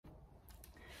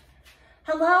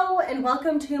Hello and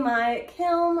welcome to my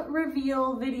Kiln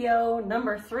reveal video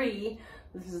number 3.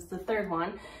 This is the third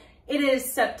one. It is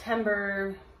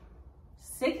September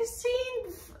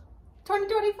 16th,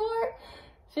 2024?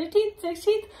 15th,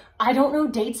 16th? I don't know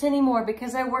dates anymore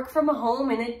because I work from home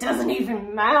and it doesn't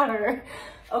even matter.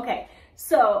 Okay,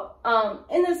 so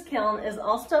in this kiln is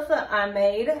all stuff that I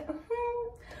made.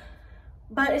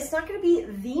 But it's not going to be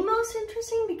the most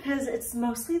interesting because it's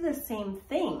mostly the same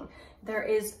thing. There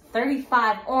is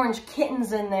 35 orange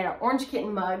kittens in there, orange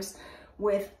kitten mugs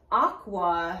with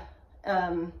aqua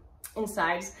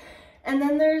insides. And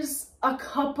then there's a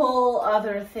couple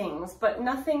other things, but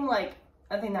nothing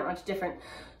that much different.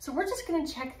 So we're just going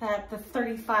to check that the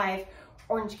 35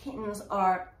 orange kittens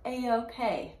are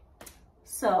a-okay.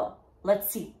 So let's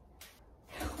see.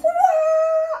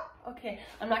 Okay,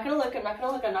 I'm not gonna look, I'm not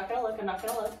gonna look. And I'm gonna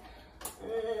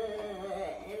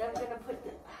put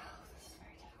the, this is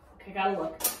very difficult. Okay, gotta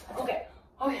look. Okay.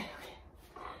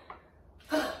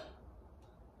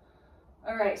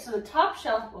 All right, so the top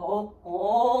shelf,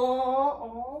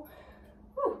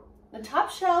 the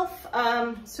top shelf,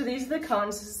 so these are the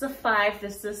cones. This is a 5,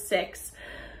 this is a 6.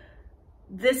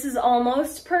 This is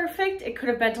almost perfect. It could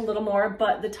have bent a little more,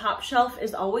 but the top shelf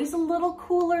is always a little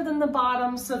cooler than the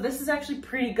bottom. So this is actually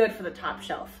pretty good for the top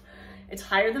shelf. It's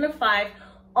higher than a 5,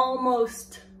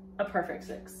 almost a perfect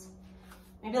 6.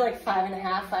 Maybe like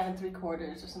 5.5, 5 3/4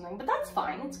 or something, but that's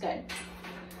fine, it's good.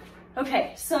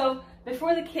 Okay, so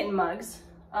before the kitten mugs,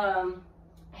 I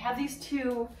have these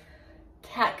 2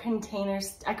 cat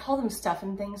containers. I call them stuff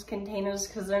and things containers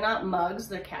because they're not mugs,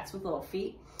 they're cats with little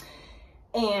feet.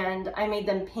 And I made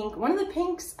them pink. One of the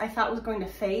pinks I thought was going to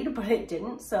fade, but it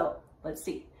didn't, so let's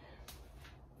see.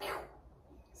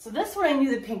 So this one I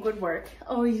knew the pink would work.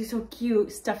 Oh, you're so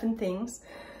cute, stuff and things.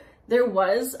 There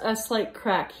was a slight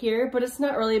crack here, but it's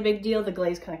not really a big deal. The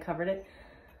glaze kind of covered it.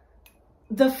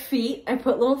 The feet, I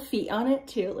put little feet on it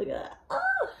too, look at that.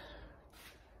 Oh,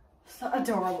 so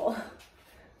adorable.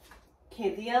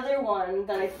 Okay, the other one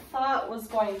that I thought was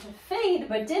going to fade,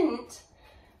 but didn't,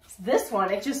 this one,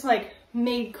 it just like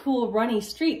made cool runny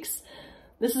streaks.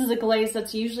 This is a glaze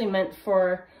that's usually meant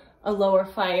for a lower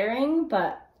firing,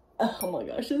 but oh my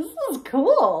gosh, this is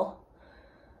cool.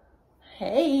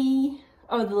 Hey.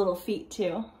 Oh, the little feet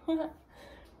too.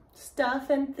 Stuff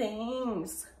and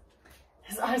things.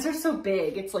 His eyes are so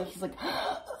big. It's like, he's like,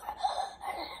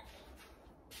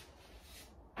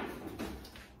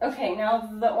 okay, now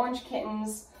the orange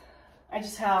kittens, I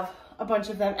just have a bunch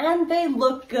of them and they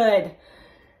look good.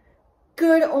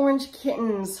 Good orange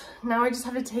kittens. Now I just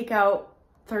have to take out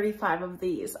 35 of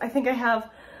these. I think I have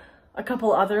a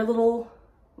couple other little,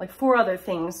 like 4 other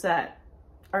things that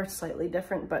are slightly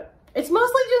different, but it's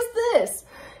mostly just this,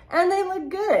 and they look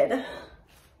good.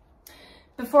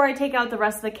 Before I take out the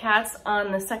rest of the cats,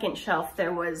 on the second shelf,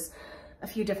 there was a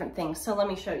few different things. So let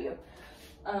me show you.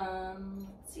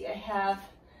 Let's see, I have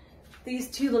these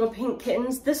 2 little pink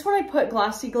kittens. This one I put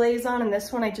glossy glaze on, and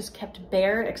this one I just kept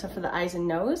bare, except for the eyes and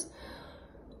nose.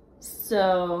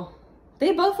 So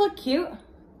they both look cute.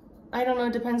 I don't know,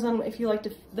 it depends on if you like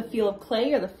the feel of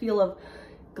clay or the feel of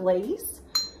glaze,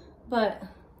 but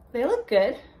they look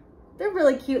good. They're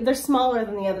really cute. They're smaller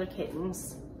than the other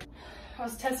kittens. I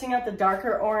was testing out the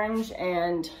darker orange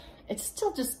and it's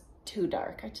still just too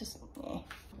dark.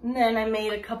 And then I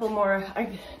made a couple more.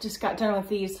 I just got done with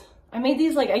these. I made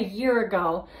these like a year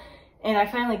ago and I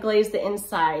finally glazed the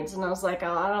insides and I was like,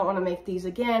 oh, I don't want to make these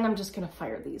again. I'm just gonna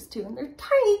fire these 2. And they're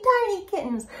tiny, tiny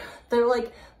kittens. They're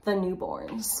like the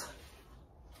newborns.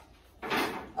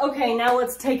 Okay, now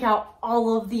let's take out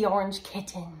all of the orange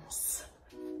kittens.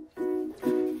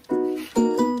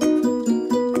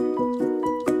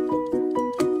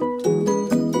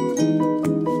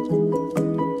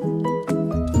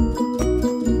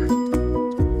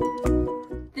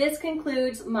 This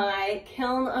concludes my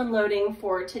kiln unloading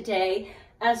for today.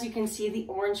 As you can see, the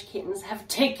orange kittens have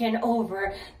taken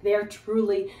over. They're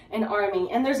truly an army.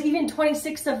 And there's even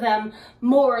 26 of them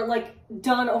more like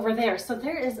done over there. So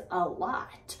there is a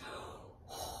lot.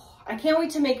 I can't wait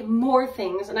to make more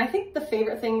things. And I think the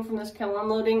favorite thing from this kiln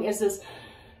unloading is this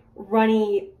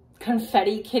runny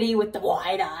confetti kitty with the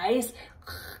wide eyes.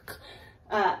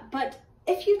 But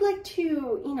if you'd like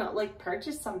to, you know, like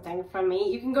purchase something from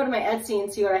me, you can go to my Etsy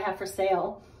and see what I have for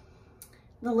sale.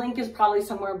 The link is probably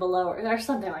somewhere below or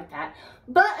something like that.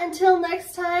 But until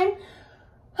next time,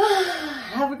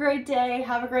 have a great day,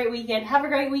 have a great weekend, have a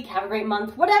great week, have a great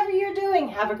month, whatever you're doing,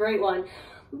 have a great one.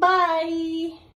 Bye.